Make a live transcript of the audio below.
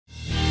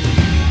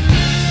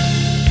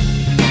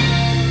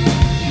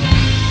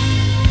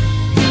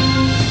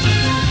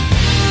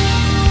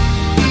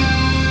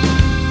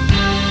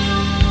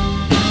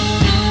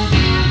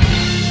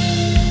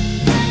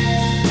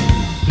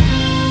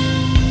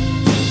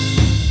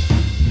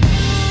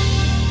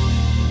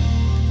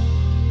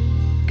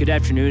Good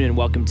afternoon and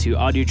welcome to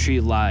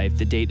Audiotree Live.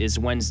 The date is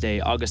Wednesday,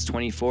 August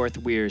 24th.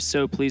 We are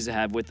so pleased to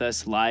have with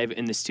us live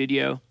in the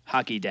studio,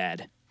 Hockey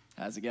Dad.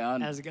 How's it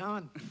going? How's it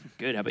going?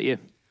 Good, how about you?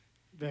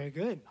 Very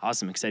good.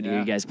 Awesome, excited to hear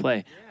you guys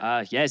play.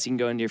 Yes, you can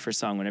go into your first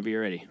song whenever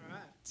you're ready. All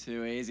right.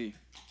 Too easy.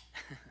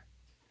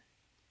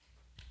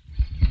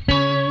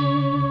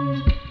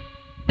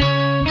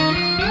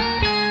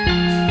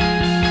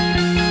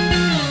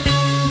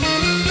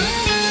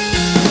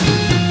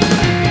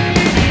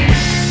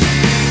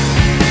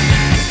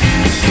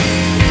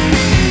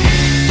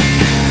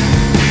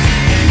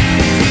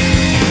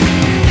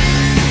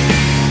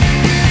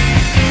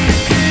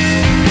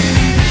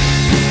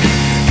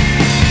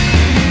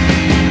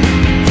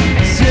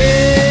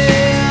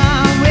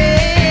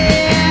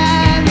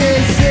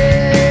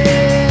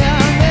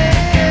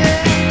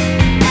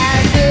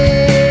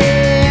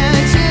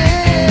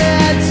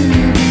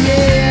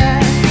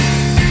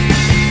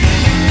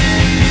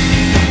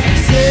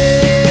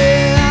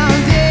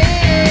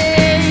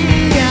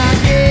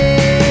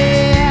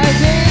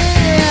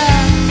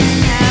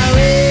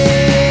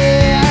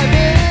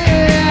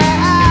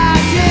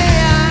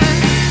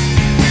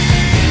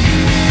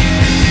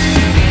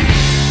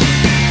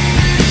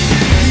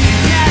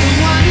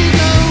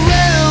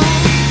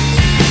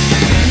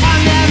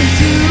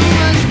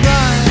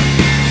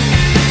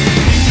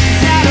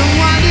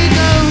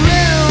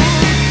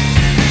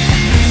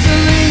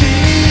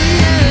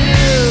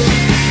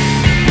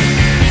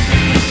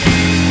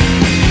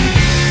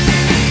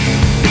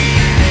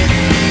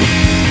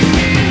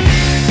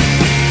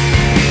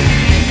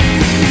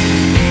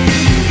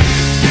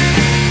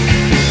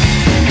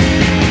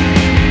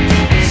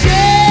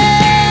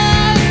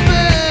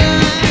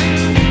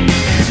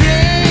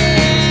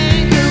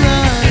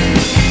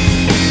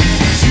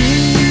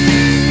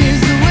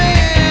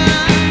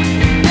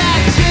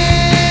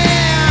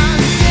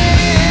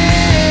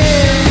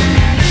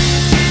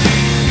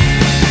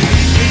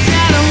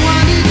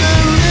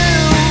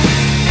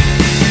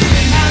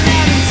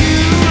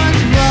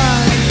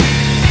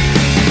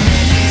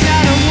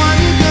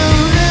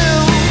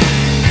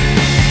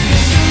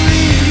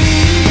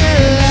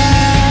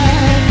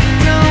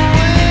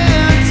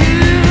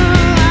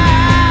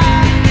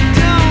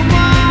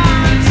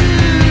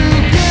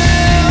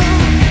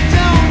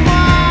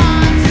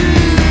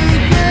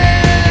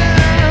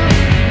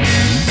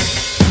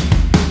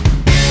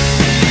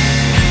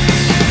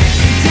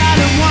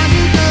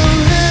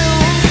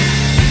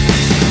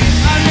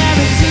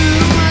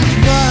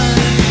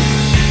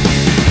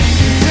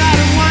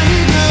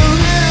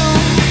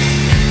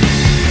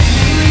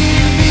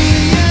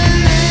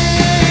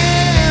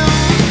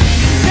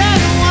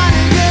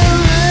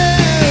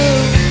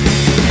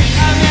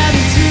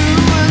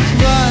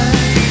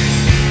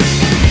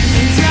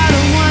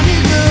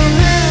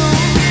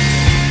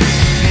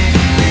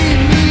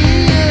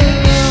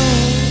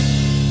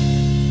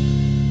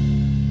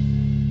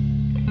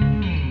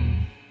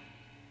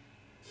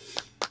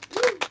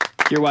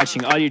 You're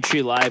watching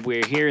Audiotree Live.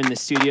 We're here in the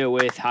studio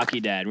with Hockey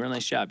Dad. Real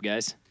nice job,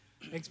 guys.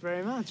 Thanks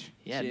very much.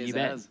 Yeah, Cheers, you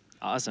bet. Az.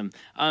 Awesome.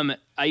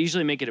 I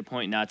usually make it a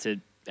point not to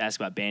ask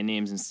about band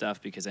names and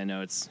stuff because I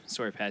know it's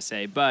sort of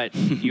passe, but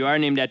you are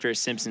named after a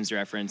Simpsons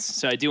reference.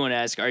 So I do want to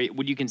ask,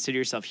 would you consider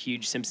yourself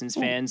huge Simpsons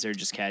fans or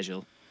just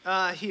casual?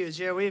 Huge.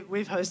 Yeah,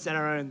 we've hosted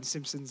our own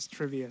Simpsons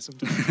trivia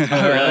sometimes.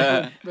 Oh,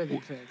 really? We're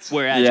big fans.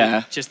 Where at?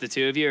 Yeah. Just the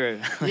two of you? Or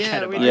like Yeah,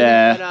 at a we bar? did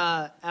Yeah. it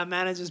at our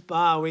manager's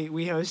bar. We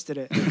hosted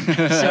it.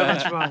 So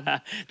much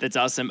fun. That's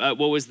awesome. What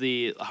was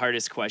the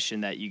hardest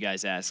question that you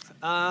guys asked?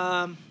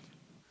 I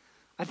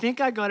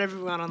think I got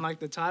everyone on like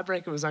the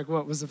tiebreaker. It was like,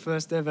 what was the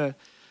first ever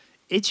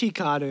Itchy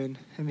cartoon?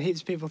 And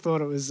heaps of people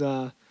thought it was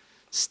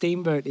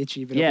Steamboat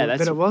Itchy, but, Yeah,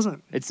 but it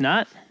wasn't. It's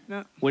not?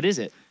 No. What is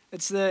it?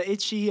 It's the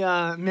Itchy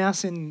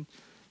Mouse in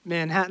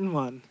Manhattan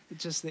one.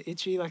 It's just the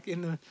Itchy like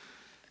in the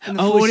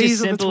Oh, 40s it's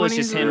just or the simple. 20s. It's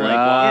just him or- like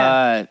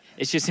yeah. Right.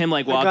 It's just him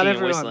like I got walking and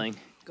everyone. whistling.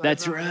 Got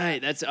That's everyone.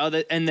 right. That's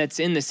and that's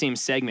in the same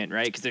segment,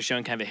 right? Because they're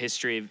showing kind of a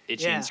history of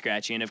Itchy Yeah. and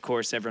Scratchy, and of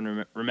course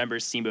everyone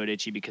remembers Steamboat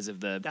Itchy because of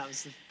the That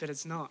was, but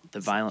it's not.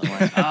 violent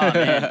one. Oh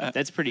man,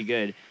 that's pretty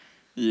good.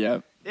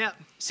 Yep. Yeah.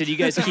 So do you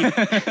guys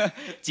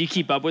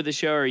keep up with the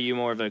show, or are you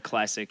more of a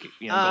classic,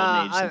 golden age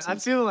I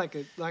Simpsons? feel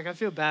I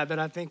feel bad, but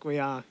I think we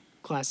are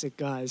classic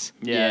guys.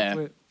 Yeah.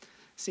 We're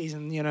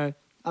season,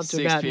 up to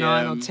 6 about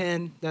 9 or p.m.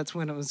 10. That's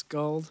when it was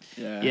gold.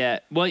 Yeah. Yeah.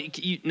 Well,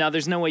 now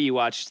there's no way you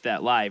watched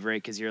that live,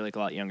 right? Because you're like a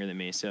lot younger than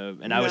me. So,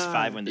 and I was No.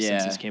 5 when The Yeah.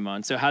 Simpsons came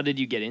on. So how did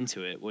you get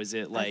into it? Was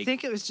it I like?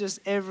 think it was just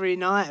every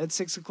night at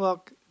 6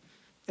 o'clock.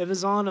 It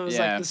was on. It was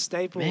Yeah. like the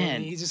staple. Man.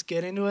 And you just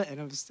get into it, and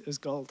it was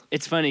gold.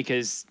 It's funny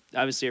because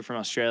obviously you're from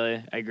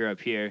Australia. I grew up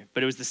here,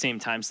 but it was the same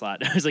time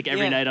slot. It was like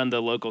every Yeah. night on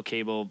the local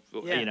cable,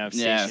 Yeah. station.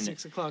 Yeah.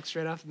 6 o'clock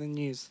straight after the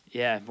news.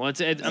 Yeah, well, I'm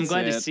That's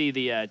glad to it. see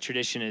the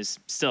tradition is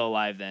still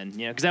alive then,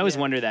 because I always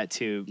Yeah. wonder that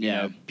too. You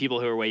Yeah. know, people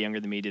who are way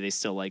younger than me, do they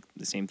still like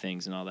the same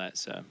things and all that?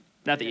 So,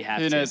 not that you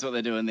have Who to. knows what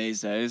they're doing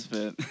these days,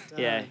 but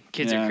Yeah,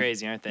 kids are Yeah.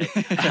 crazy, aren't they?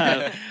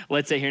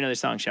 Let's hear another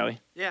song, shall we?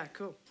 Yeah,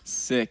 cool.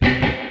 sick.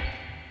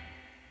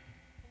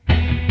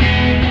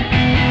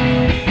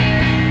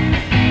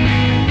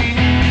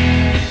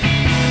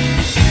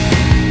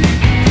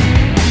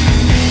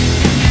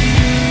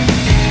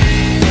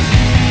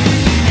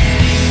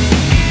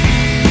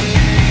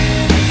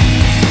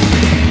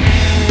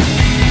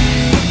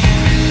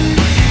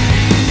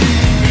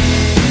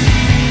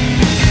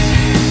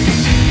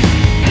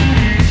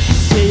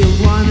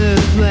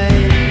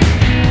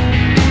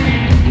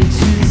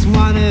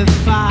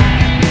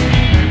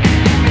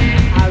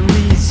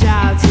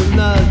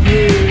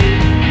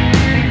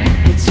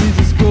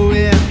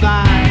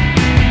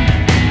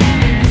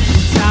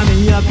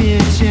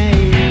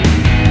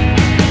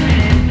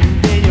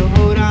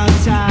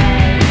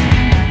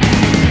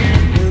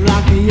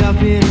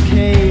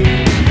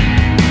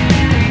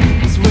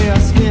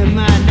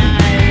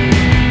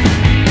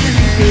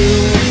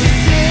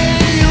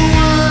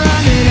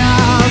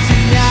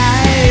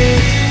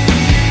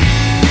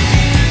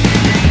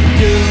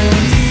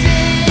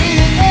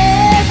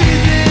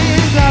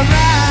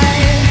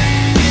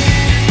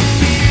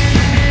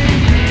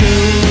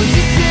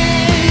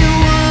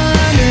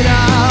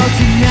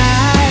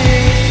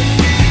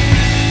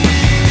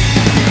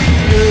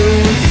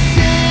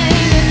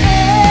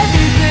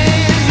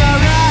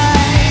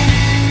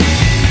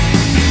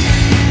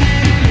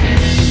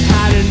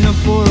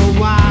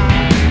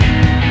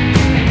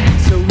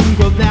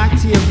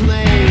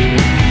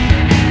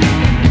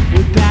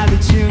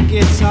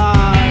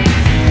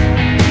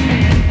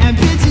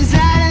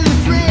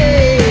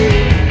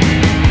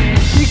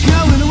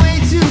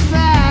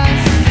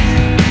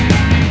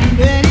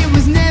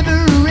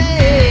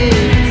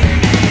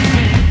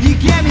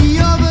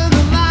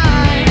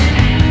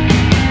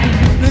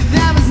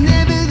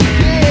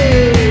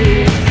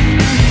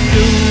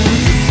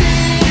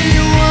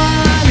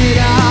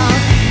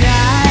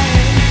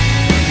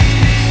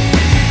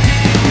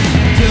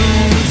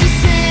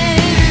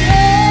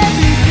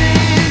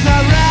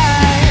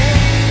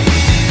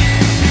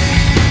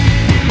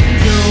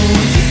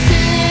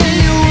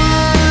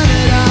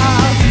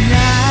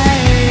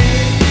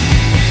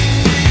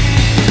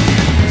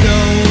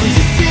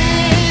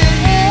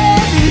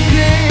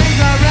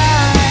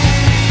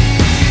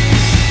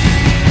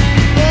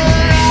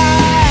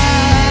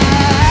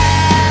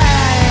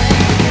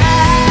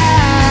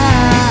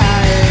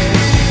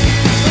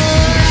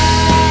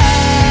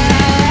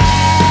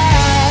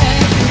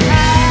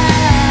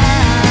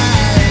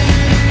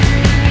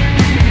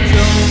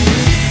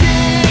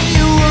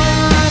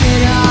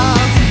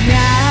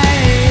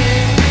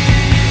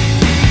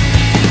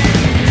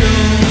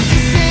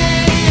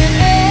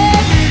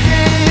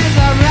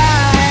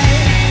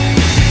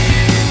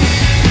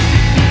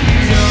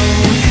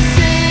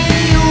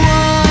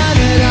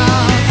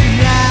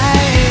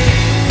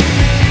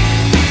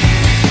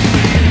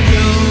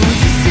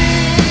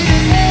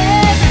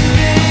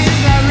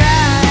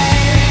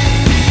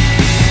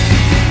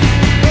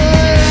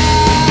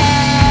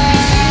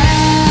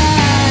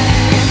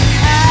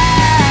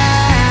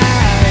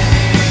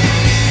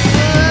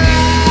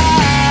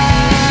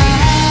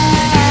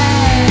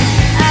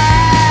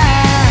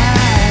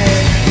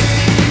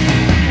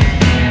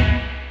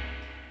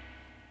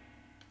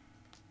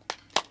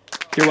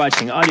 You're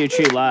watching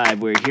Audiotree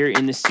Live. We're here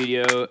in the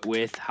studio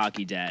with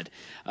Hockey Dad.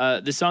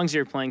 The songs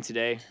you're playing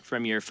today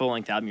from your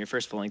full-length album, your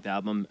first full-length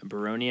album,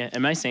 Baronia.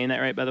 Am I saying that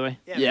right, by the way?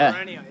 Yeah.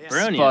 Baronia, yeah.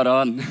 Baronia. Spot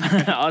on.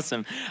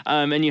 Awesome.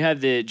 And you have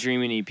the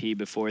Dreamin' EP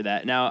before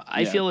that. Now,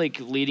 I Yeah. feel like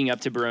leading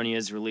up to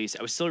Baronia's release,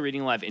 I was still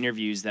reading a lot of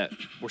interviews that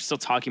were still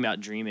talking about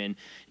Dreamin'.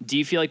 Do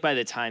you feel like by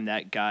the time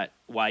that got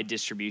wide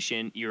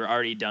distribution, you were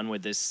already done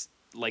with this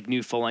like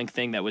new full-length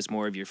thing that was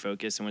more of your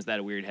focus, and was that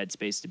a weird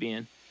headspace to be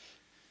in?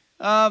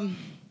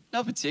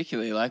 Not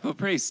particularly. Like, we're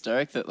pretty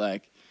stoked that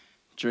like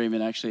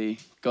Dreamin' actually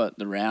got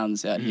the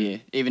rounds out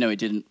here, even though we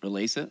didn't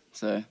release it.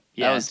 So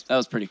Yeah. that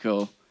was pretty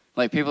cool.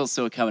 Like, people are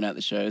still coming out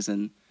the shows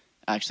and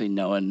actually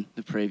knowing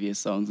the previous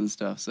songs and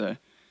stuff. So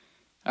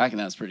I reckon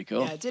that was pretty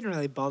cool. Yeah, it didn't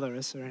really bother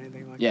us or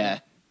anything like Yeah.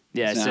 that.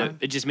 Yeah, No. so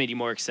it just made you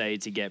more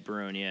excited to get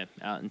Baronia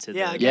out into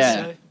Yeah, I the... guess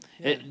Yeah.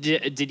 so.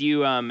 Yeah. Did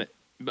you,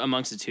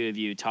 amongst the two of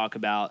you, talk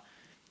about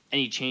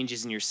any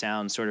changes in your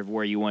sound, sort of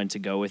where you wanted to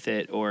go with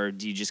it, or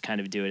do you just kind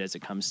of do it as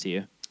it comes to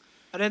you?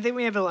 I don't think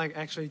we ever like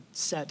actually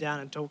sat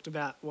down and talked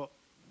about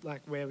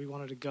where we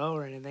wanted to go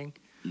or anything.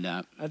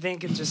 No. I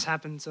think it just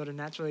happened sort of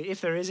naturally. If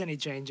there is any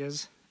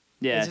changes,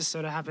 Yeah. it just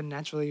sort of happened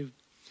naturally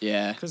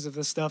Yeah. because of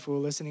the stuff we were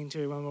listening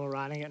to when we were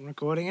writing it and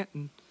recording it.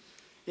 And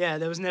yeah,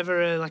 there was never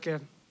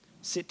a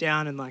sit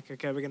down and like,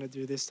 okay, we're gonna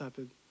do this type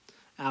of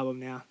album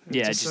now. It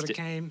Yeah, just just sort of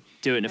came.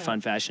 Do it in a Yeah.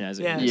 fun fashion as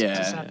it Yeah, goes. it Yeah.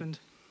 just happened.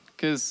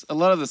 Because a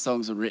lot of the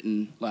songs are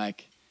written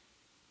like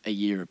a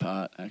year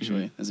apart,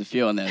 actually. There's a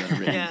few on there that are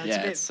written.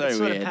 Yeah, it's so it's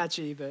sort weird. of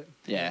patchy, but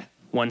Yeah.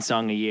 One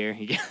song a year.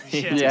 It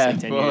takes Yeah. like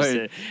 10 years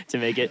boy. to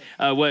make it.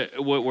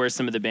 What were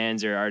some of the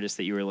bands or artists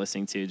that you were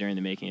listening to during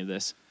the making of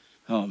this?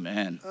 Oh,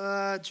 man.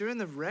 during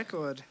the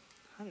record,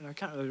 I don't know, I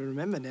can't really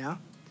remember now.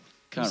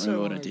 Can't so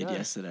remember what I long did ago.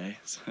 yesterday.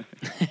 So.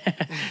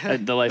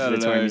 The life I of a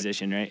don't touring know.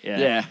 musician, right?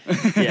 Yeah.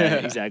 Yeah,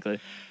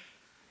 exactly.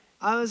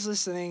 I was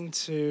listening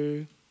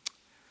to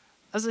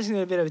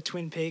a bit of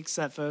Twin Peaks,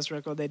 that first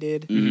record they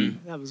did.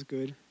 Mhm. That was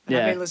good. And Yeah.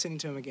 I've been listening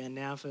to them again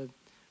now for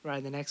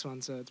writing the next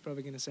one, so it's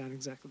probably going to sound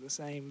exactly the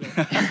same.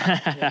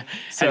 But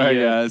Sorry,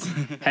 you, guys.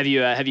 Have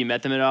you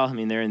met them at all? I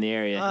mean, they're in the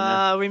area. you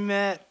know? we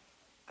met,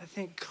 I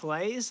think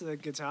Clay's the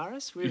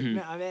guitarist. Mm-hmm.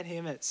 I met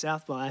him at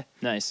South by.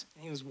 Nice.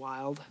 He was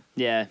wild.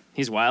 Yeah,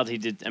 he's wild. He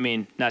did. I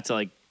mean, not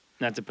to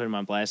put him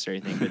on blast or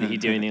anything, but did he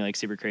do anything like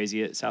super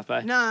crazy at South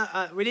by? No,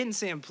 we didn't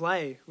see him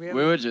play. We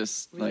were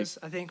just like,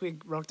 I think we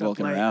rocked up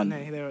walking late around.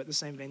 and they were at the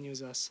same venue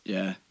as us.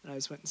 yeah. And I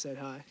just went and said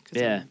hi.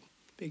 'Cause Yeah. I'm a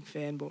big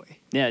fanboy.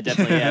 Yeah,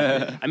 definitely.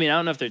 Yeah. I mean, I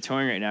don't know if they're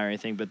touring right now or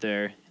anything, but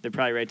they're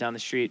probably right down the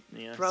street.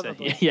 You know? So,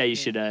 Probably. yeah, you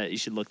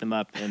should look them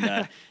up and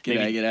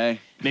G'day.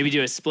 maybe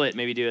do a split,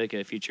 maybe do like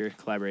a future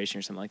collaboration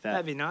or something like that.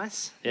 That'd be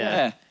nice. Yeah.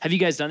 Yeah. Have you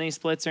guys done any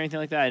splits or anything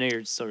like that? I know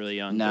you're still really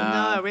young. No.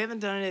 but No, we haven't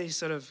done any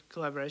sort of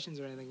collaborations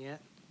or anything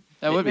yet.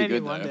 That would be Maybe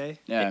good, one though. day.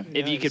 Yeah. Who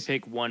If you could knows?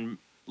 pick one,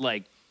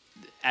 like,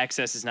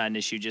 access is not an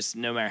issue. Just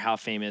no matter how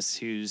famous,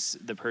 who's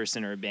the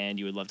person or band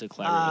you would love to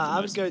collaborate with the I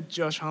would most. go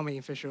Josh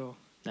Homme for sure.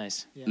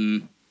 Nice. Yeah.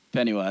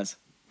 Pennywise.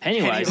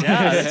 Pennywise,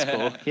 yeah, that's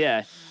cool.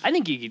 Yeah, I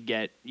think you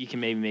can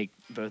maybe make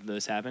both of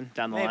those happen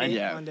down the Maybe line.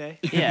 Yeah. one day.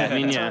 Yeah, I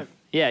mean, Let's yeah, hope.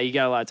 yeah, you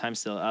got a lot of time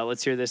still.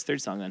 Let's hear this third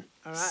song then.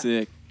 All right.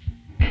 Sick.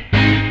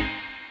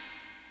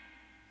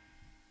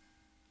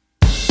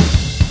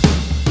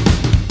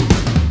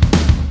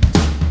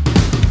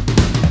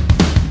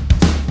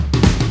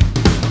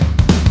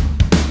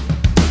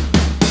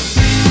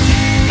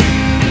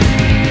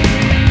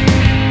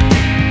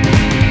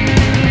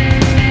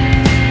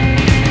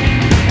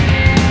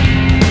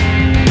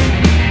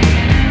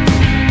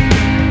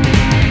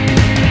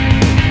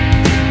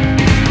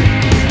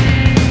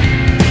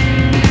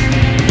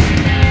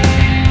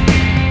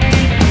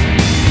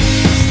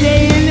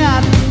 Staying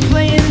up,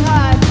 playing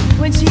hard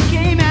when she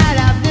came out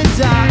of the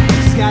dark.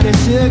 She's got a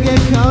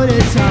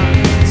sugar-coated tongue.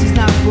 She's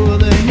not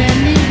fooling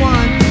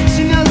anyone.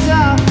 She knows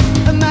all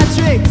of my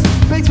tricks.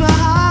 Breaks my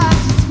heart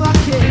just for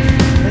kicks.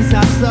 As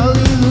I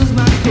slowly lose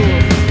my cool,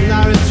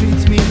 Laura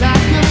treats me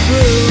like a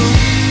fool.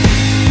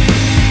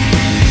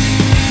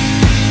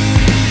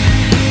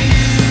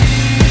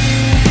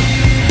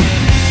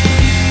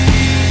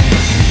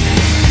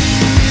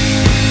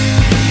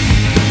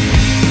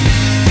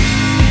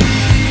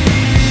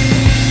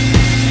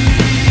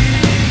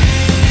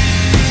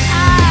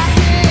 I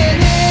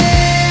can't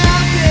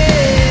help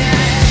it.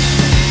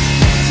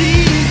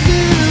 She's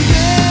too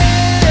good.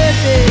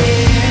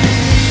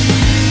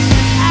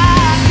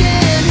 I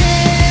can't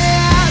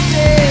help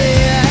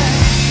it.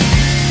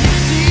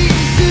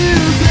 She's too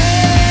good.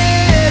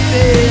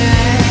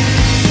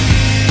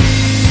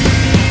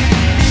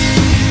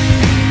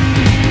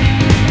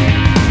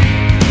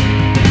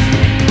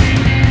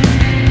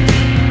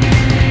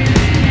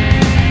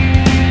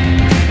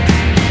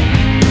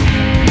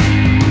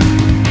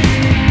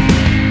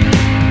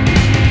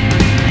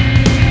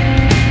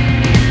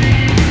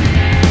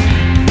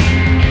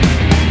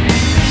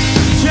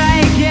 Try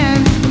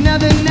again,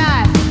 another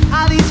night.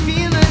 All these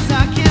feelings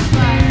I can't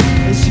fight.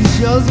 And she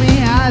shows me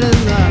how to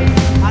love.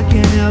 I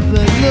can't help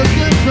but look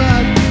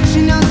above.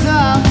 She knows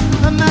all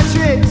of my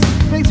tricks.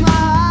 Breaks my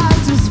heart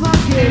just for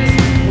kicks.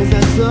 As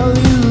I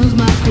slowly lose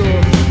my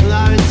cool.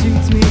 Laura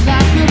treats me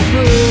like a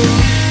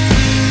fool.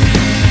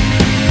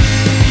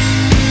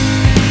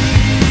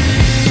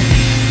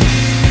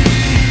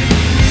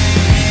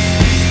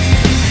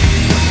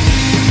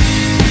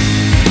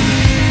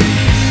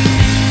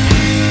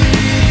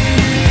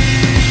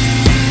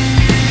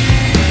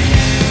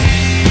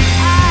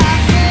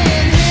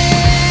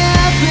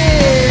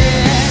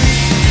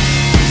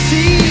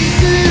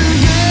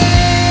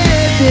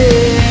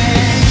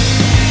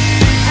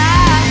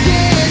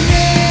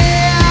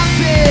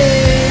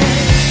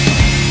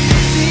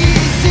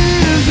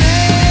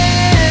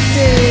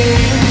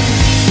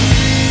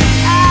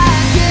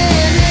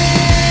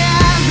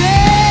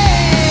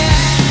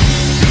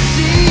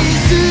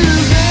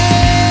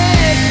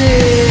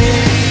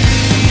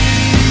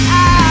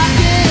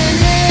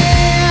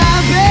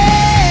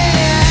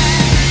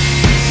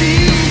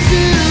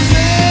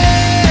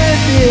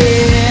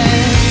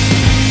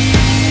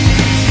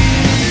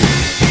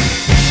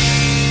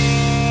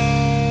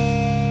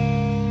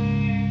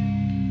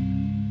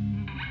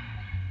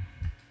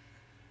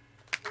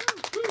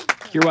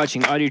 You're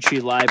watching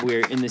Audiotree Live.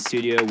 We're in the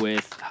studio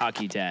with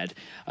Hockey Dad.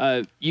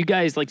 You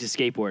guys like to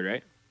skateboard,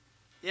 right?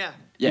 Yeah.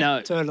 Yeah. Now,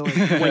 Totally.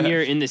 when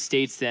you're in the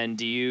States, then,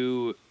 do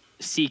you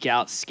seek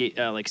out skate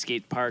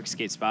parks,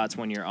 skate spots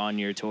when you're on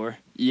your tour?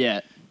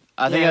 Yeah.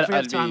 I think if we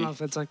I'd have time be,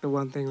 off, it's like the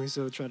one thing we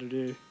still try to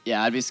do.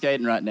 yeah, I'd be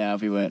skating right now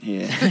if we weren't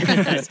here.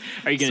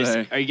 Are you gonna?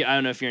 So- I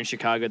don't know if you're in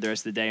Chicago the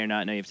rest of the day or not.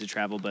 I know you have to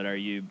travel, but are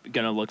you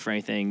gonna look for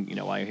anything,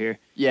 while you're here?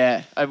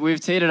 Yeah, we've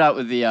teed it up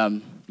with the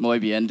Muy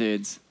Bien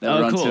dudes that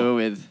we're on cool. tour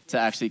with to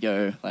actually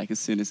go like as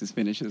soon as this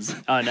finishes.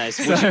 Oh, nice.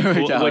 So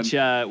we're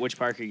going. Which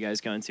park are you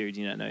guys going to? Or do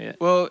you not know yet?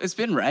 Well, it's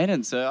been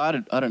raining, so I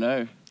don't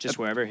know. Just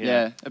wherever.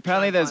 Yeah.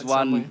 Apparently, Try there's and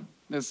one.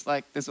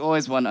 find There's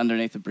always one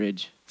underneath the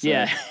bridge. So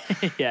Yeah.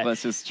 Yeah.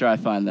 Let's just try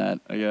find that,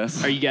 I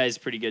guess. Are you guys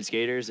pretty good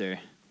skaters, or?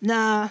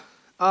 Nah.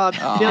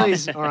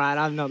 Billy's all right.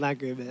 I'm not that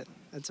good, but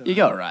that's all right. You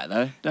go alright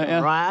though, don't you?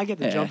 All right, I get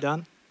the Yeah. job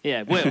done.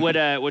 Yeah.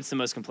 What's the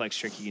most complex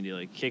trick you can do?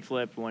 Like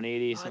kickflip,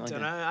 180, I something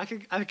don't like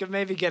that? know. I could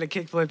maybe get a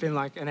kickflip in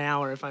like an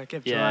hour if I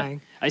kept Yeah.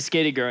 trying. I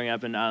skated growing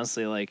up, and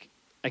honestly, like,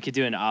 I could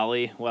do an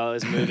ollie while I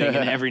was moving,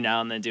 and every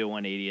now and then do a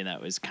 180, and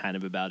that was kind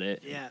of about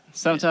it. Yeah.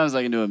 Sometimes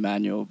I can do a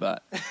manual,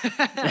 but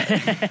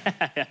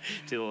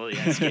Do a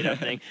little skate up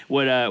thing.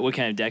 What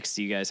kind of decks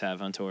do you guys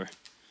have on tour?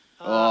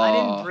 I Oh.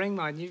 didn't bring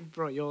mine. You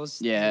brought yours.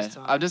 yeah, This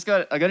time.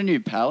 I got a new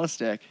Palace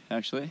deck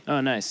actually.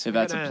 Oh, nice. If I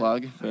that's got a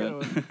plug. I got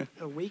But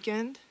a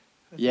weekend.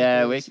 I think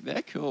yeah, it was.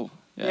 they're cool.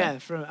 Yeah,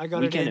 I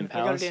got Weekend in it in. I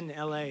got Palace? it in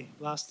LA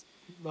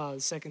the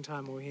second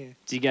time we were here.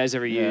 Do you guys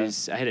ever Yeah.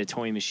 use? I had a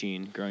toy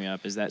machine growing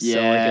up. Is that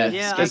still Yeah. like a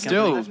Yeah, skate It's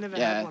still- I've never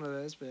yeah. had one of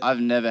those, but I've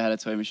never had a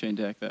toy machine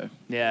deck though.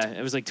 Yeah,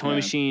 it was like Toy Yeah.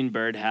 Machine,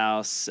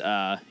 Birdhouse,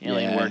 Alien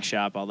Yeah.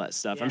 Workshop, all that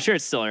stuff. Yeah. I'm sure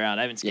it's still around.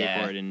 I haven't Yeah.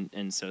 skateboarded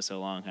in so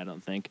long. I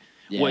don't think.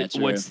 Yeah,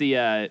 true. What's the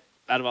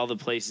out of all the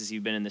places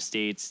you've been in the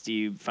States? Do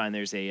you find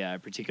there's a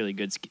particularly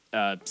good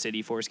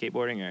city for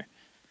skateboarding? Or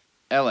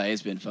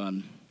LA's been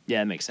fun.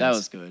 yeah, it makes That sense.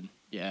 was good.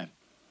 Yeah.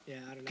 yeah, I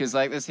don't know. Because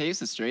like there's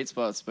heaps of street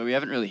spots, but we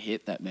haven't really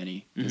hit that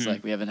many. Because Mhm.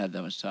 like we haven't had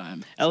that much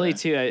time. LA So.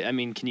 too. I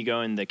mean, can you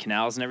go in the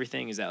canals and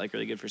everything? Is that like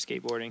really good for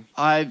skateboarding?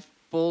 I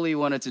fully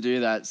wanted to do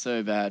that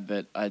so bad,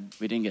 but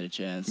we didn't get a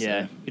chance.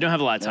 Yeah, So you don't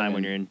have a lot of I time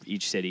when mean- you're in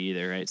each city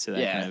either, right? So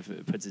that Yeah. kind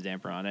of puts a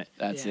damper on it.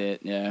 that's Yeah.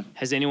 it. Yeah.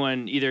 Has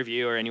anyone, either of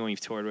you or anyone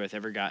you've toured with,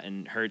 ever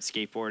gotten hurt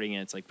skateboarding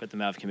and it's like put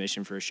them out of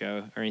commission for a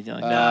show or anything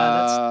like that?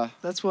 Uh,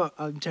 That's what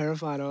I'm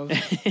terrified of.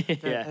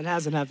 Yeah, It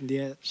hasn't happened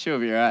yet. she'll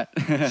be right.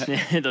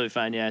 they'll be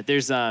fine. Yeah,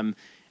 there's I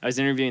was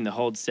interviewing the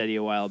Hold Steady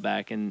a while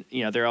back, and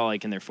they're all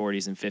like in their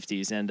 40s and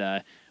 50s,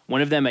 and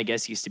one of them I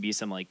guess used to be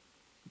some like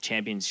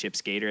championship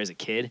skater as a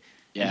kid.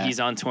 Yeah. And he's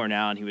on tour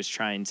now, and he was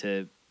trying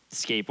to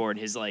skateboard.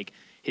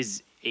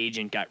 His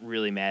agent got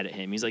really mad at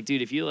him. He's like,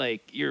 dude, if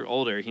you're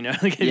older, like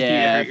if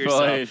Yeah, you hurt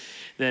yourself, fully.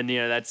 then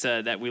that's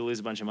that we lose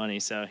a bunch of money.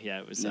 So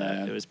yeah,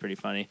 it was pretty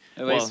funny.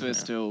 At least we're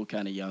still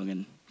kind of young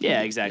and.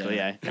 Yeah, exactly.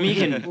 Yeah, I mean, you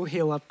can We'll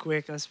heal up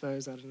quick, I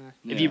suppose. I don't know.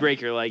 if you break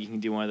your leg, you can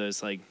do one of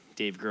those like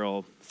Dave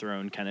Grohl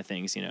throne kind of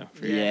things,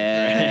 for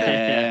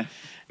Yeah.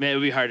 Man, it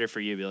would be harder for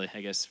you, Billy,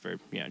 I guess, for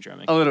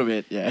drumming. A little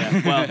bit, yeah.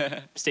 Yeah. Well,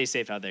 stay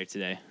safe out there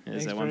today. Is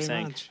Thanks that what I'm very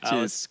saying? much.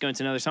 Cheers. Let's go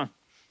into another song.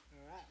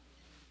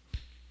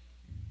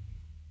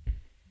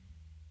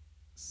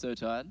 So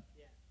tired.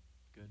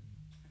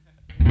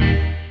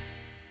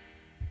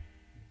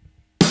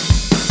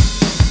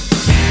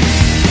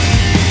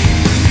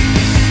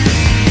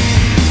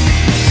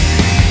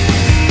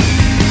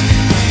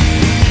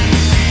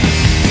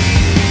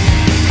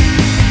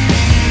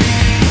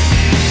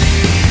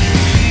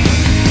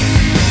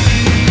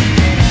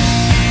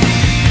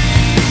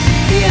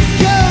 It's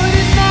cold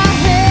in my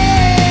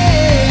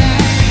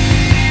head.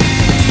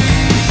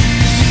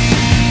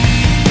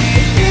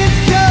 It's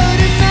cold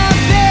in my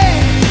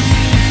bed.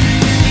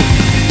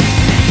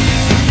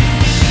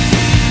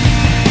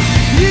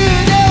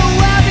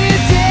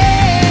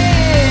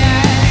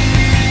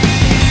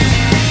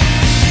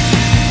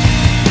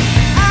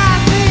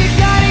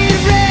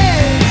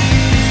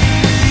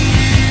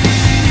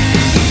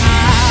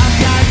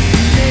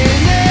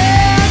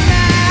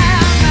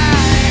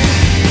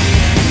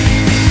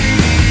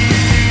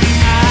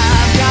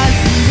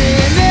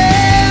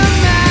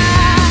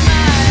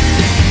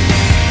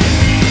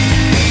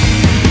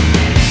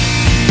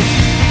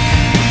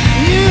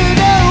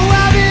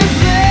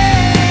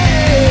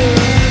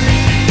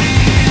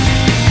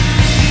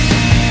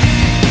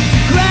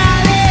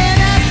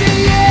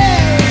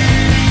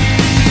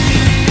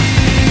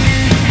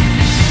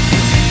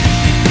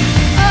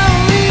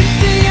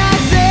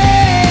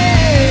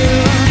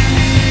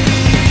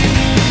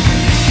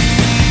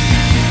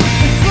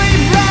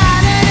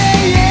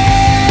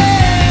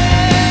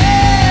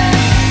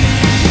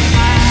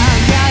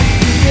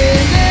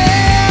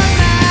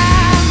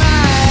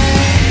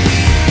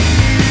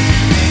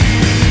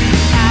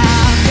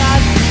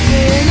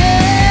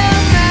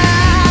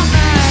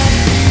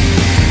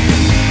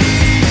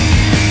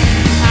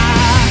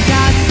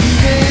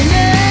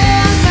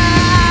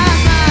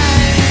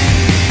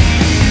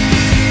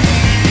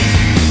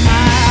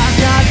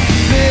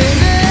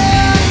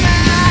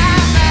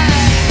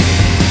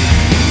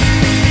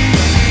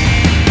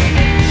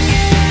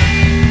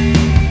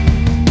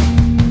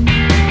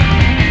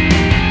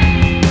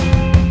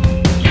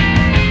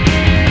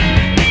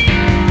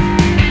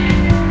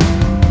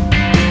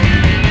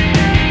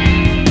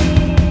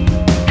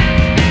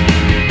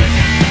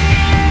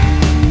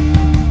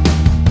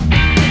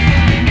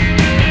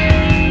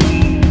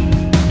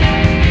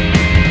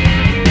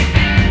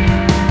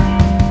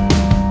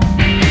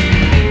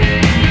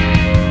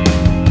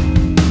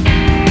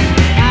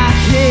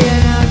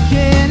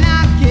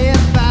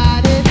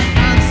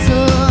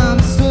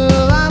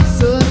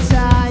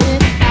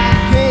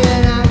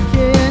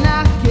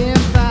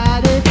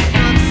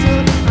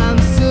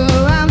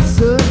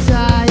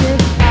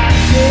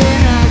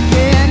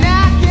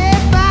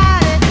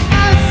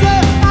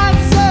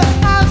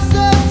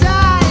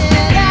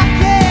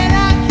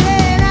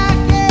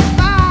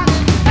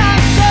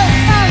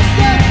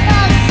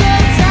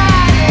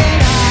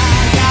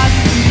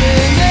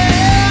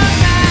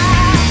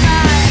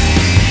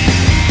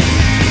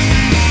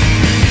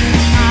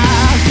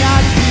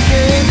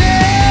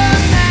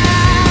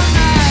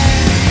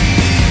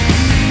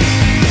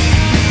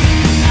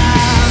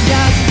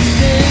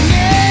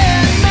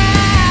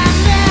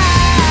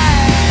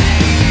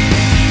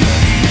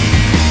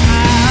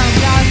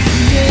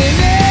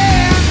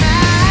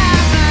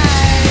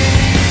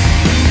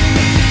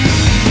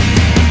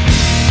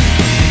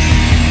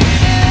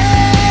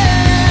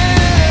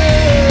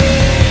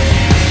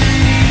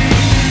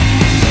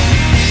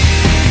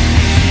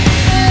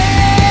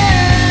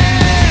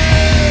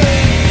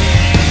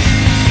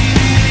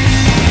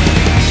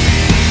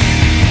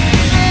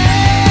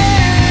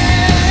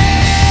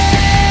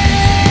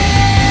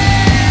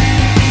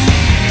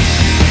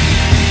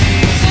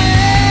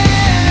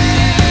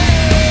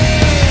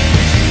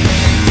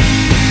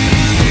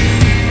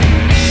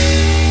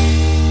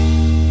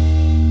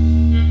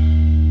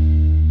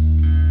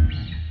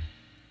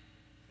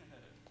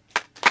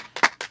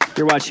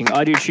 You're watching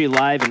Audiotree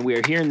Live, and we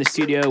are here in the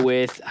studio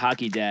with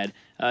Hockey Dad.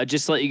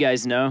 Just to let you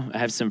guys know, I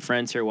have some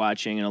friends here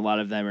watching, and a lot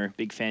of them are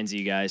big fans of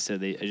you guys. So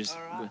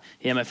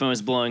yeah, my phone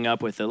was blowing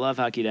up with the Love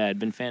Hockey Dad.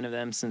 Been a fan of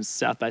them since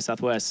South by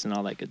Southwest and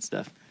all that good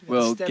stuff.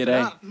 Well, Step it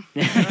g'day. up.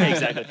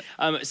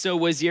 Exactly. So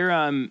was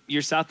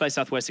your South by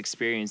Southwest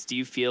experience? Do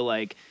you feel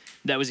like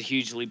that was a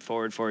huge leap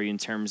forward for you in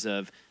terms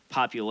of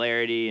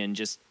popularity and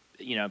just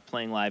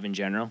playing live in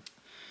general?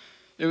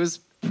 It was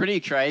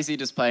pretty crazy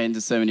just playing to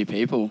so many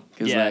people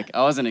because Yeah.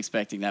 I wasn't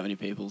expecting that many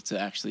people to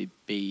actually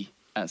be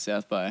at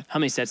South by. How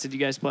many sets did you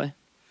guys play?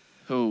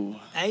 Ooh.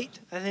 8,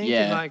 I think,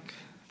 Yeah. in like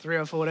 3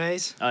 or 4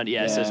 days.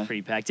 Yeah, so it's Yeah.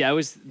 pretty packed. Yeah, I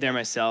was there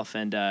myself,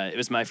 and it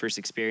was my first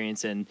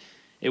experience, and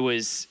it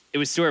was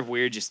sort of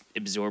weird just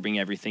absorbing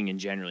everything in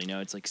general.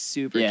 It's like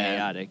super Yeah.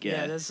 chaotic. Yeah,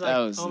 Yeah, there's That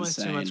like was almost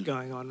too much insane.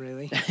 going on,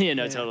 really. Yeah.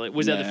 Yeah. Totally.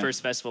 Was that the Yeah.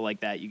 first festival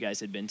like that you guys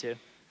had been to?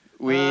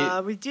 We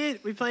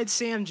We played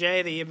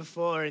CMJ the year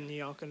before in New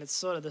York, and it's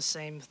sort of the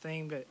same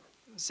thing, but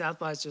South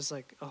by is just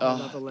like a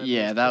whole other level.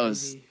 yeah, of that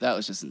crazy.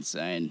 was just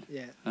insane.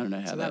 Yeah. I don't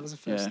know how So that was the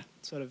first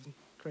sort of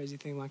crazy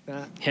thing like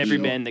that. Every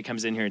Sure. band that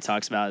comes in here and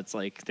talks about it's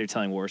like they're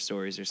telling war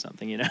stories or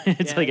something. It's Yeah,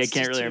 like I it's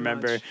can't just really too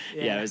remember. much.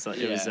 Yeah, it was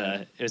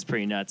Yeah. it was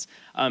pretty nuts.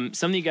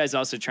 Something you guys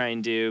also try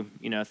and do,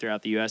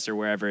 throughout the U.S. or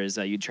wherever is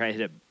you try to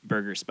hit up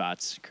burger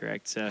spots,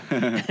 correct? So,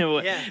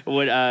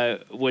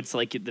 what's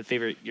like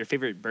your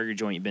favorite burger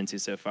joint you've been to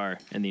so far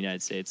in the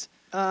United States?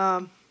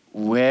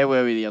 Where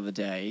were we the other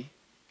day?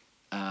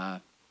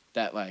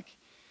 That like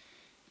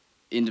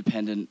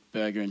independent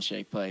burger and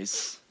shake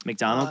place.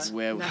 McDonald's.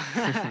 Where?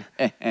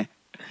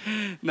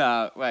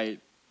 No, wait.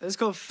 It was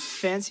called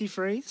Fancy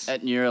Freeze.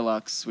 At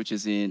Neurolux, which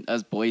is in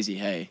Boise.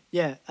 Hey.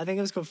 Yeah, I think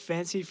it was called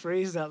Fancy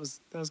Freeze. That was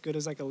good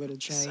as like a little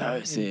chain So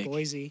in sick.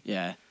 Boise.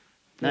 Yeah.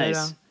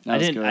 Nice. That I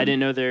was didn't. I good. didn't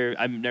know there.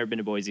 I've never been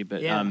to Boise,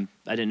 but Yeah.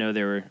 I didn't know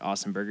there were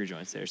awesome burger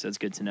joints there. So that's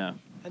good to know.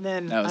 And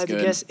then That was I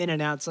good. guess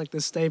In-N-Out's like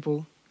the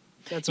staple.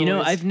 That's always,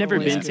 I've never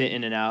always been good. to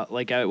In-N-Out.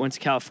 Like I went to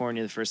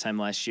California the first time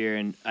last year,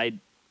 and I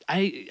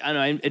don't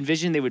know. I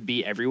envisioned they would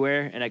be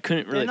everywhere, and I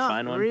couldn't really They're not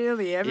find one.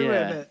 really everywhere,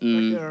 Yeah. but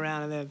like they're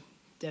around, and they're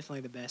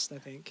definitely the best, I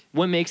think.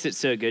 What makes it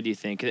so good? Do you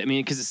think? I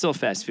mean, because it's still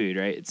fast food,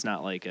 right? It's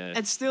not like a.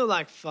 It's still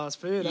like fast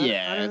food.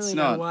 Yeah, I don't it's really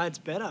not- know why it's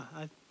better.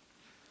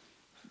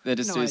 They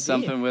just No do idea.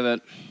 something with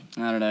it.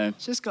 I don't know.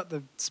 It's just got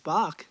the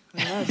spark.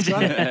 I know, it's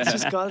got it. It's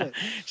just got it.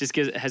 Just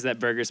because it has that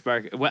burger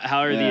spark. How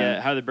are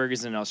the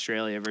burgers in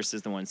Australia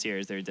versus the ones here?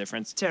 Is there a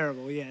difference?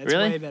 Terrible, yeah. It's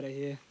Really? way better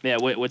here. Yeah.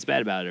 What's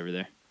bad about it over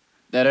there?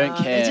 They don't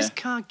care. They just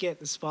can't get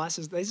the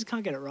spices. They just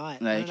can't get it right.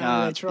 They I don't know,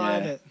 can't, They try,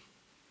 yeah. but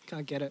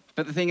can't get it.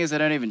 But the thing is, they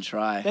don't even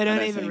try. They I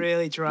don't even think.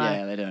 really try.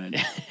 Yeah, they don't.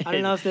 I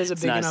don't know if there's a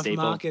It's big not a enough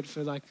staple. market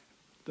for like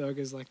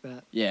burgers like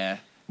that. Yeah.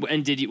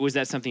 And was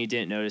that something you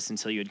didn't notice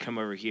until you had come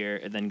over here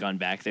and then gone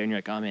back there and you're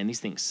like, oh man, these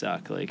things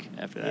suck. Like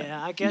after that.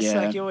 Yeah, I guess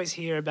Yeah. like you always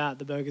hear about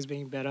the burgers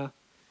being better,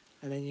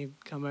 and then you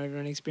come over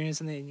and experience,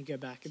 and then you go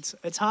back.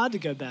 It's hard to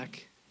go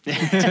back to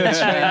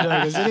Australian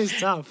burgers. It is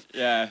tough.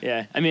 Yeah.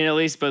 Yeah. I mean, at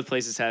least both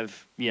places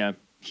have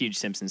huge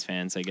Simpsons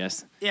fans, I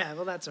guess. Yeah,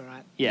 well that's all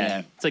right. Yeah,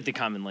 Yeah. it's like the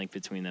common link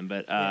between them.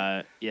 But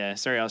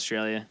sorry,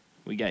 Australia,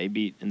 we got you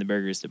beat in the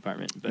burgers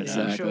department. But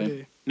Yeah, we sure Exactly.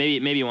 do.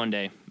 maybe one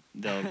day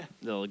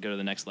they'll go to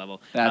the next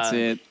level. That's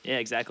it. Yeah,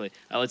 exactly.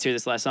 Let's hear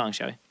this last song,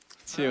 shall we?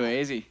 Too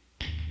easy.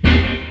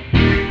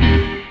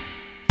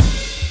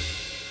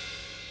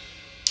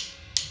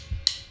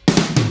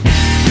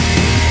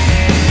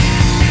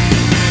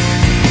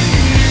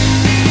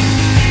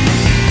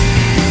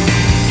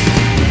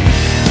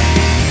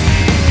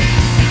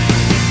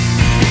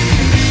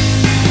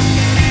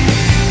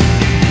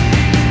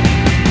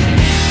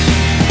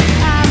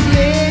 I'm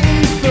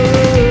ready for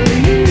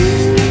you.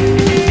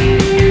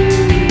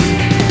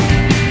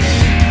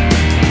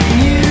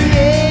 You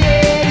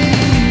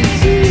ready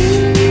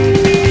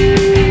too?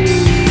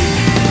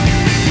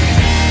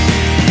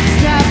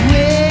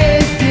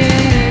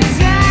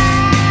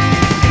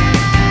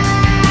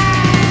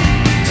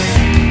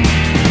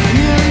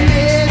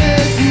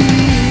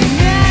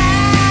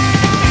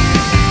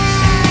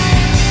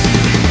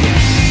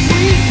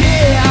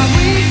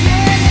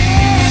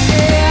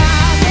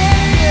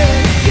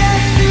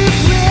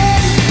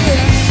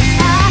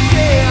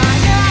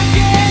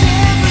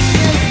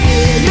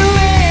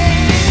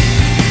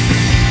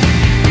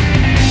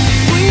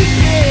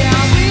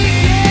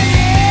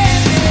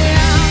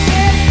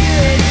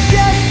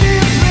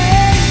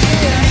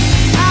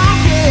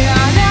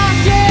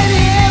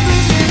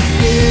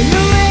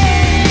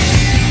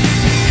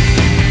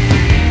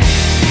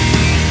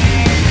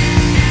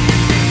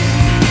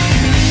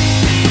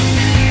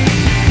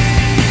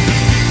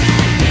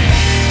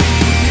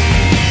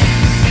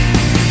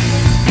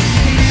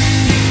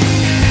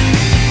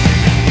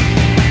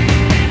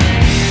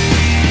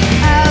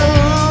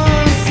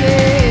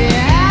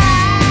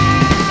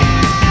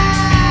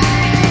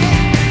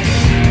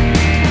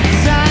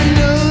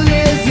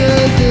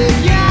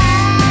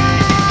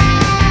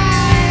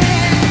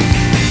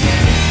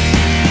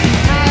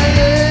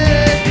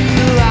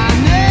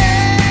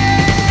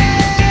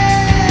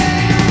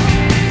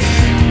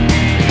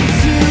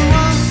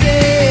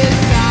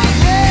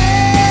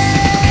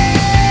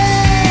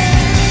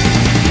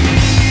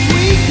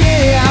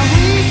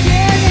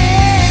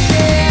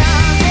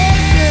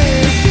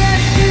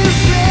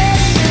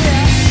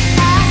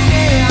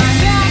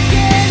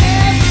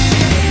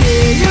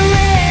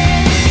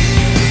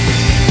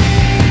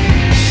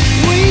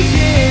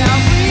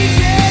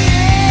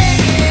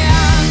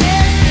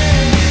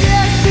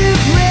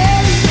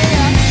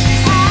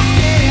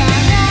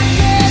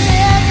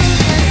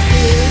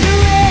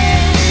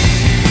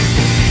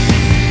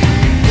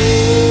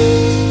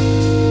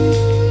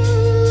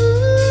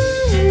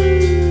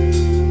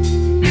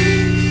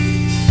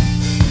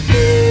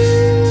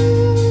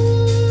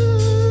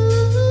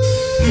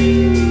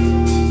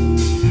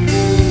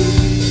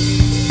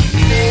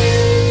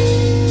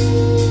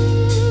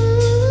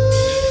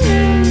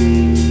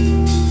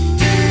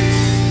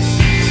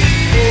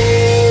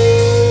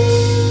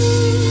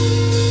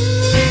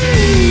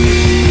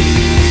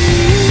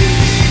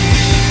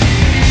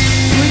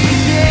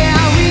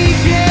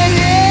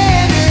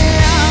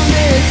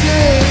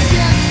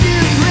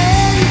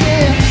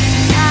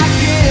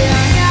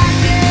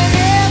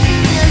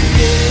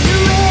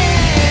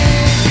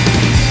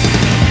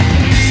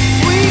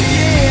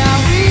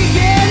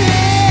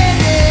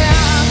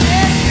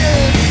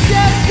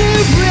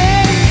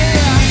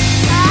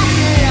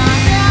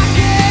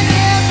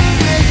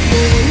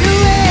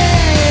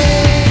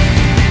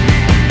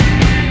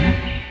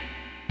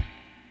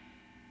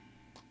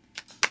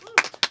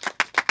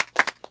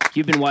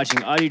 You've been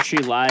watching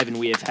Audiotree Live, and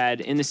we have had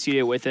in the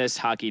studio with us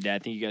Hockey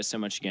Dad. Thank you guys so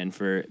much again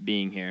for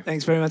being here.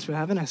 Thanks very much for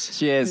having us.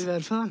 Cheers. We've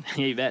had fun.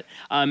 Yeah, you bet.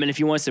 And if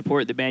you want to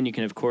support the band, you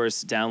can, of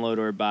course, download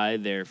or buy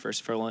their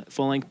first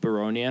full-length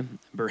Baronia.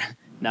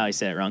 Now I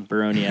said it wrong,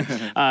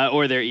 Baronia.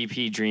 Or their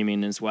EP,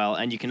 Dreaming, as well.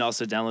 And you can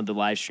also download the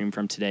live stream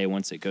from today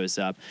once it goes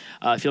up.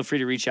 Feel free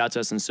to reach out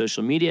to us on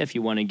social media if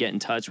you want to get in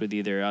touch with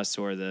either us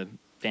or the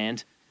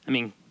band. I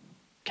mean,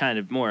 kind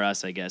of more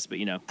us, I guess, but,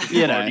 you know,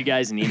 you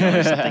guys an email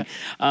or something.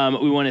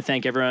 We want to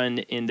thank everyone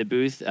in the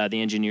booth, the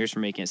engineers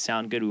for making it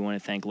sound good. We want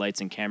to thank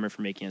Lights and Camera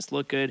for making us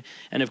look good.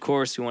 And, of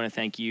course, we want to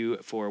thank you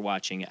for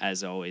watching,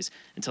 as always.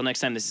 Until next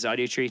time, this is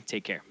Audiotree.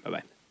 Take care.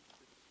 Bye-bye.